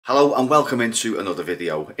Hello and welcome into another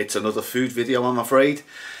video. It's another food video, I'm afraid.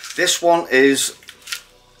 This one is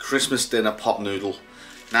Christmas dinner pot noodle.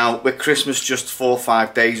 Now with Christmas just 4 or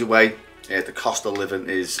 5 days away, the cost of living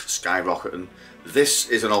is skyrocketing. This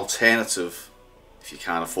is an alternative if you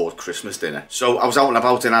can't afford Christmas dinner. So I was out and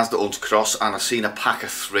about in Asda Hunt Cross and I seen a pack of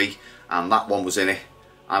 3 and that one was in it.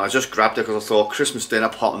 And I just grabbed it because I thought Christmas dinner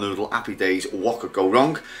pot noodle, happy days, what could go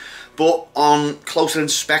wrong? But on closer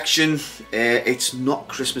inspection, it's not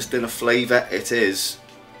Christmas dinner flavour, it is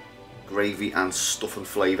gravy and stuffing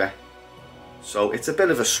flavour. So it's a bit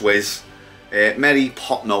of a swizz. Merry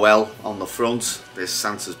Pot Noel on the front, there's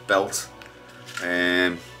Santa's belt.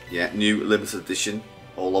 Yeah, new limited edition,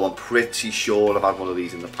 although I'm pretty sure I've had one of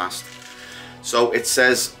these in the past. So it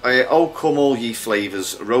says, oh come all ye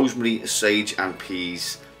flavours, rosemary, sage and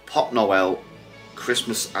peas, Pot Noel,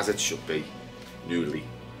 Christmas as it should be, Noodle.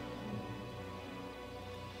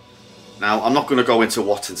 Now, I'm not going to go into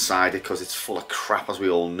what's inside it because it's full of crap, as we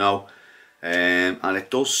all know. And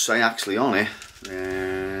it does say actually on it,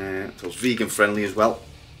 so it's vegan friendly as well.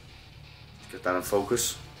 Let's get that in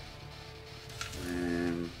focus.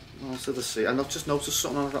 What else did I see? I just noticed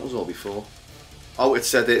something on it, that was all before. Oh, it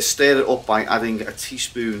said stir it up by adding a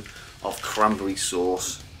teaspoon of cranberry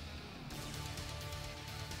sauce.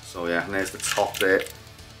 So yeah, and there's the top there.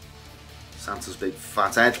 Santa's big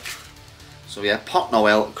fat head. So yeah, Pot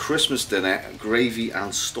Noel, Christmas dinner, gravy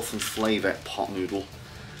and stuffing flavour pot noodle.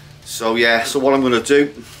 So yeah, so what I'm going to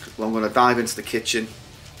do, well, I'm going to dive into the kitchen.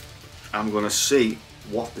 I'm going to see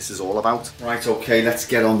what this is all about. Right, okay, let's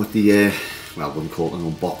get on with the, well, I wouldn't call it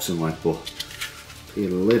an unboxing like, but peel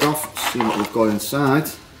the lid off, see what we've got inside.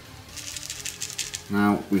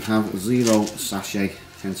 Now, we have 0 sachet,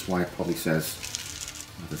 hence why it probably says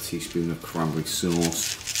a teaspoon of cranberry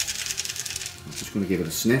sauce. I'm just going to give it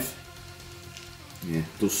a sniff. Yeah,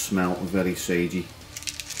 it does smell very sagey.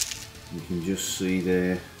 You can just see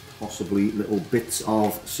there possibly little bits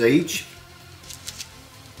of sage.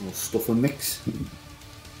 A little stuffing mix.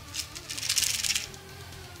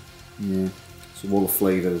 Yeah, so all the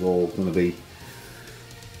flavour is all going to be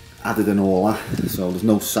added in all that. So there's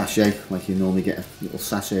no sachet like you normally get a little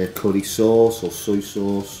sachet of curry sauce or soy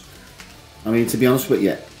sauce. I mean, to be honest with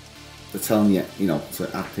you, they're telling you, you know,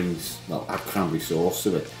 to add things, well, add cranberry sauce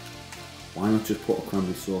to it. Why not just put a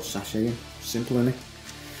cranberry sauce sachet in? Simple, isn't it?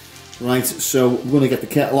 Right, so we're going to get the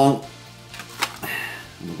kettle on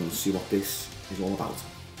and we're going to see what this is all about.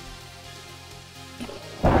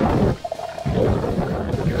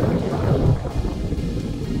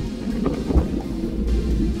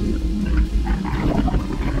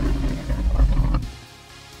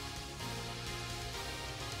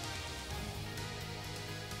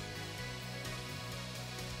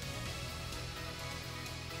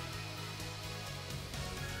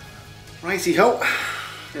 Righty ho,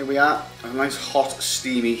 here we are, a nice hot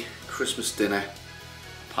steamy Christmas dinner,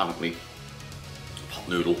 apparently pot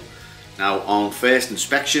noodle. Now on first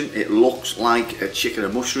inspection it looks like a chicken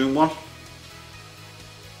and mushroom one.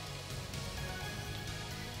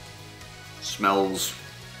 Smells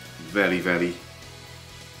very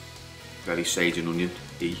sage and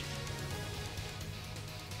onion-y.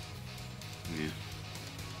 Yeah.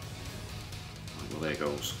 Well, there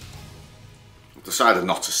goes. I've decided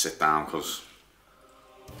not to sit down because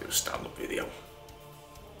do a stand-up video.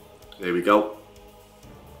 There we go.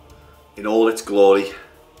 In all its glory.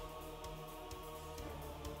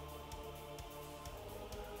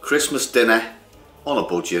 Christmas dinner on a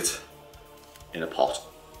budget in a pot.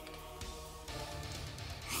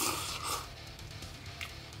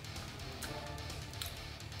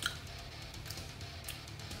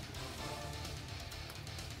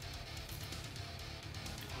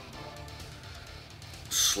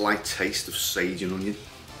 Slight taste of sage and onion.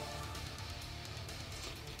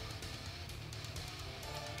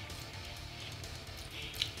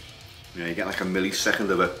 Yeah, you get like a millisecond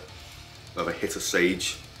of a hit of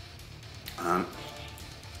sage, and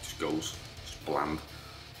it just goes, just bland.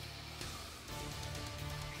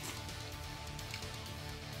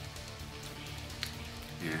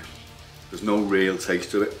 Yeah, there's no real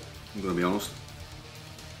taste to it, I'm going to be honest.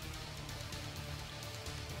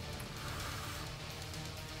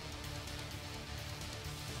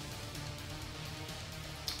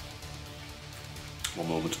 One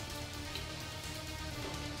moment.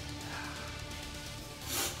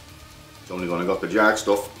 It's only going to got the jag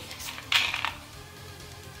stuff.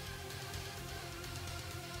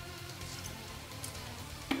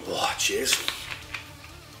 Oh, cheers.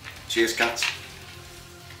 Cheers, cats.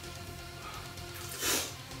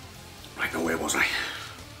 Right, now where was I?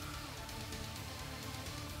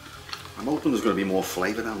 I'm hoping there's going to be more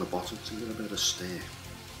flavour down the bottom, so give it a bit of a stir.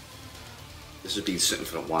 This has been sitting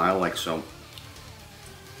for a while, like so.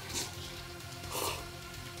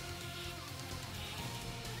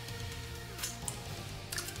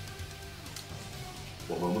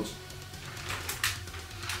 One moment.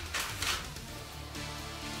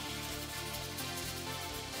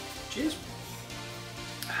 Cheers.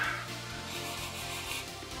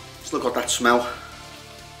 Still got that smell.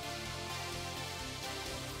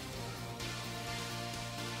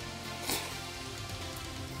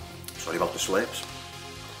 Sorry about the slurps.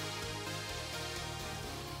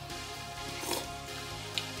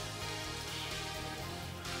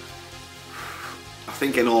 I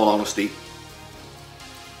think in all honesty,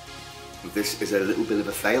 this is a little bit of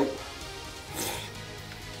a fail. I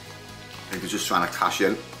think they're just trying to cash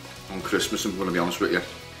in on Christmas, I'm going to be honest with you.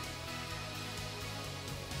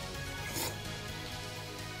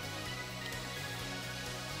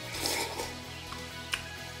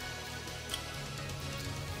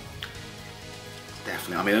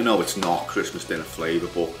 Definitely, I mean, I know it's not Christmas dinner flavour,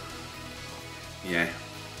 but yeah,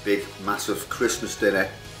 big massive Christmas dinner,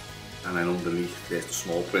 and then underneath there's the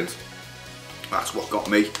small print. That's what got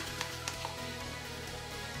me.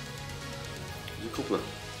 There's a couple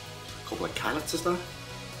of carrots, is there?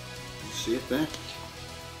 You see it there?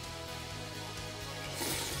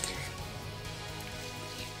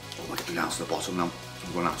 Oh, my getting down to the bottom now.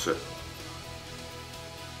 I'm going to have to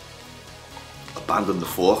abandon the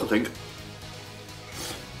fork, I think.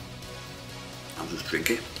 I'll just drink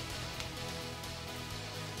it.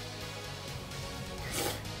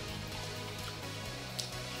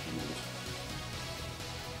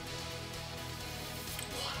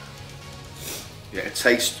 Yeah, it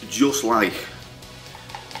tastes just like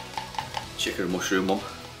chicken and mushroom one.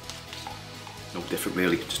 No different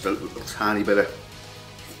really, just a little tiny bit of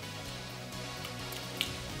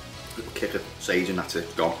little kick of sage and that's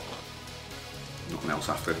it, gone. Nothing else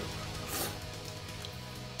after it.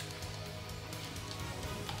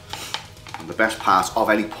 And the best part of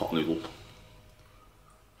any pot noodle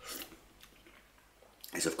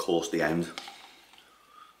is of course the end.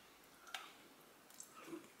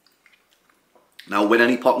 Now with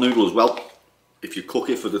any pot noodle as well, if you cook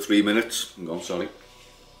it for the 3 minutes, I'm gone, sorry.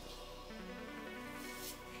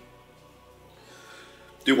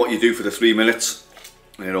 Do what you do for the 3 minutes,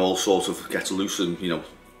 and it all sort of gets loose and, you know,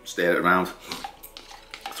 stir it around.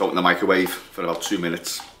 Throw it in the microwave for about 2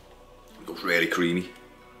 minutes. It goes really creamy.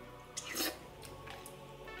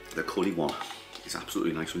 The curry one is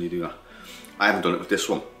absolutely nice when you do that. I haven't done it with this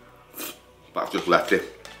one, but I've just left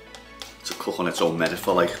it to cook on its own merit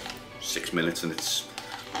for like 6 minutes, and it's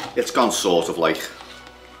gone sort of like,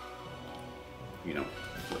 you know,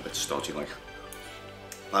 a little bit stodgy like.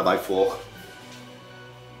 Bye bye fork.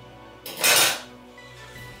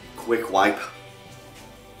 Quick wipe.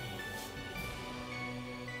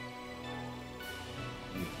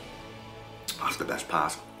 That's the best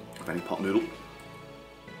part of any pot noodle.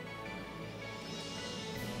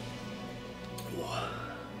 Whoa.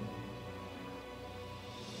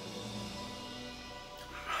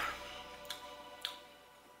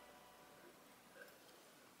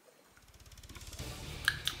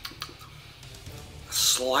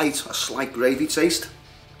 A slight gravy taste.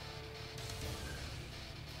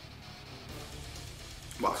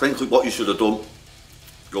 But I think what you should have done,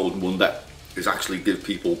 Golden Wonder, is actually give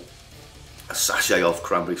people a sachet of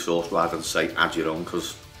cranberry sauce rather than say add your own,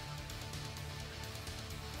 because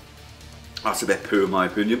that's a bit poor in my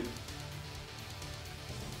opinion.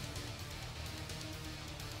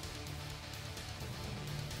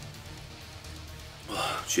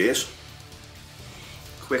 Oh, cheers.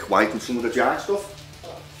 Quick wipe and some of the jar stuff.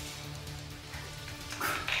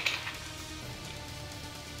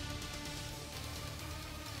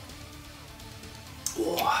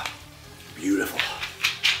 Oh, beautiful.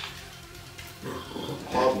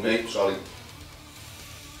 Pardon me, sorry.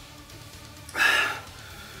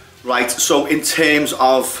 Right, so in terms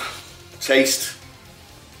of taste,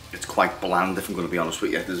 it's quite bland if I'm going to be honest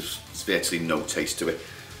with you. There's virtually no taste to it.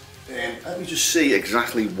 Let me just see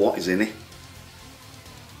exactly what is in it.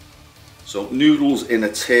 So noodles in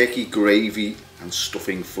a turkey gravy and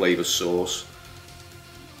stuffing flavour sauce.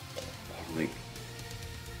 Pardon me.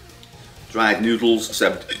 Dried noodles,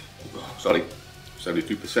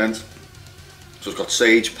 72%. So it's got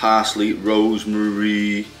sage, parsley,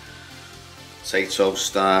 rosemary, potato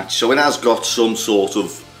starch. So it has got some sort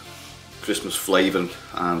of Christmas flavour,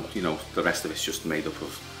 and you know, the rest of it's just made up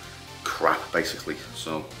of crap basically.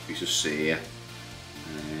 So you just see here,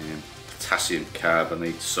 potassium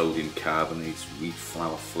carbonate, sodium carbonate, wheat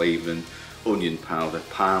flour flavouring, onion powder,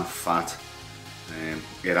 palm fat.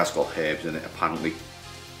 It has got herbs in it apparently.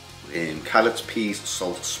 Carrots, peas,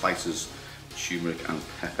 salt, spices, turmeric and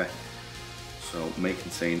pepper. So may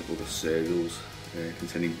contain other cereals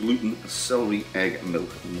containing gluten, celery, egg, milk,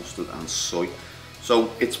 mustard and soy.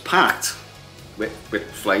 So it's packed with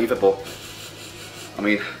flavour, but I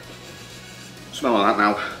mean, smelling that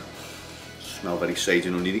now, smell very sage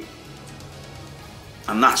and oniony.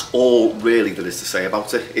 And that's all really there is to say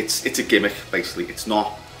about it. It's a gimmick basically. It's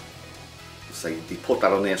not, say they put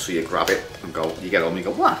that on there so you grab it and go, you get home and you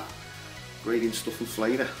go, what? Gradient stuff and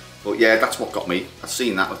flavour. But yeah, that's what got me. I've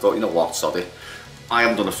seen that and I thought, you know what, sod it. I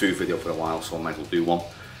haven't done a food video for a while, so I might as well do one.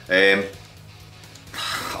 I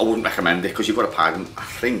wouldn't recommend it because you've got to buy them, I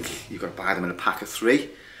think you've got to buy them in a pack of 3.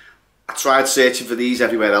 I tried searching for these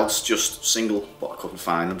everywhere else, just single, but I couldn't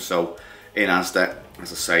find them. So in Asda,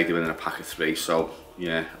 as I say, they were in a pack of 3. So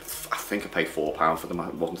yeah, I think I paid £4 for them.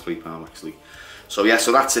 It wasn't £3 actually. So yeah,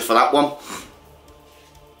 so that's it for that one.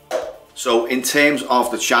 So in terms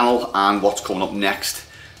of the channel and what's coming up next,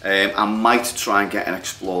 I might try and get an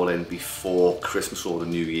Explore in before Christmas or the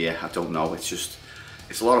New Year. I don't know, it's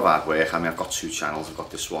a lot of hard work. I mean, I've got 2 channels. I've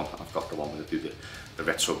got this one, I've got the one where I do the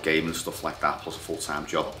retro game and stuff like that, plus a full-time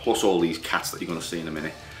job, plus all these cats that you're going to see in a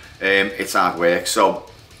minute. It's hard work, so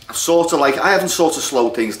I've sort of like, I haven't sort of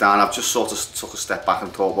slowed things down. I've just sort of took a step back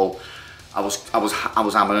and thought, well, I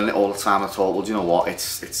was hammering it all the time. I thought, well, do you know what?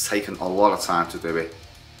 It's taken a lot of time to do it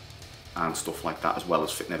and stuff like that, as well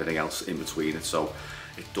as fitting everything else in between it. So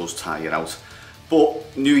it does tire you out.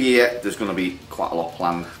 But New Year, there's going to be quite a lot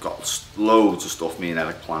planned. Got loads of stuff me and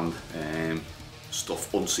Eric planned.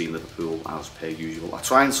 Stuff unseen Liverpool as per usual. I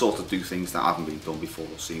try and sort of do things that haven't been done before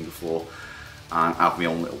or seen before, and have my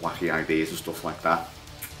own little wacky ideas and stuff like that.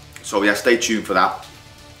 So yeah, stay tuned for that.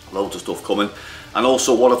 Loads of stuff coming. And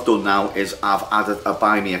also what I've done now is I've added a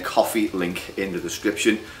buy me a coffee link in the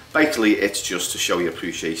description. Basically it's just to show your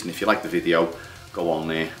appreciation. If you like the video, go on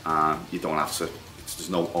there, and you don't have to, there's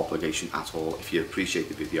no obligation at all. If you appreciate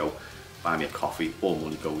the video, buy me a coffee, all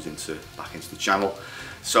money goes back into the channel.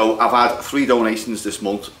 So I've had 3 donations this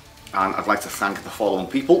month, and I'd like to thank the following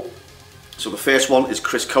people. So the first one is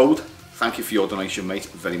Chris Code. Thank you for your donation, mate,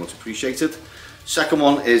 very much appreciated. Second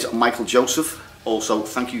one is Michael Joseph. Also,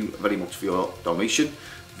 thank you very much for your donation,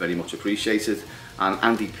 very much appreciated. And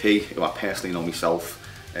Andy P, who I personally know myself,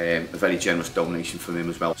 a very generous donation from him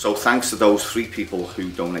as well. So thanks to those 3 people who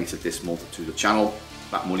donated this month to the channel.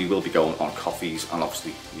 That money will be going on coffees and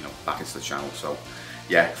obviously, you know, back into the channel. So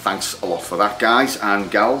yeah, thanks a lot for that, guys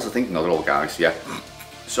and gals. I think, no, they're all guys, yeah.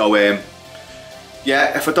 So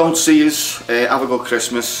yeah, if I don't see you, have a good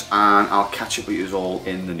Christmas, and I'll catch up with you all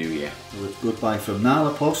in the new year. Well, it's goodbye from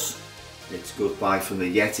Nala Puss. It's goodbye from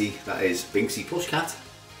the Yeti, that is Binksy Pusscat.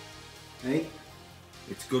 Hey?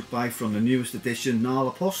 It's goodbye from the newest edition,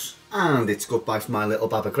 Nala Puss. And it's goodbye from my little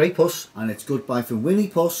Baba Grey Puss. And it's goodbye from Winnie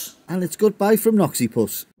Puss. And it's goodbye from Noxy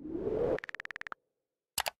Puss.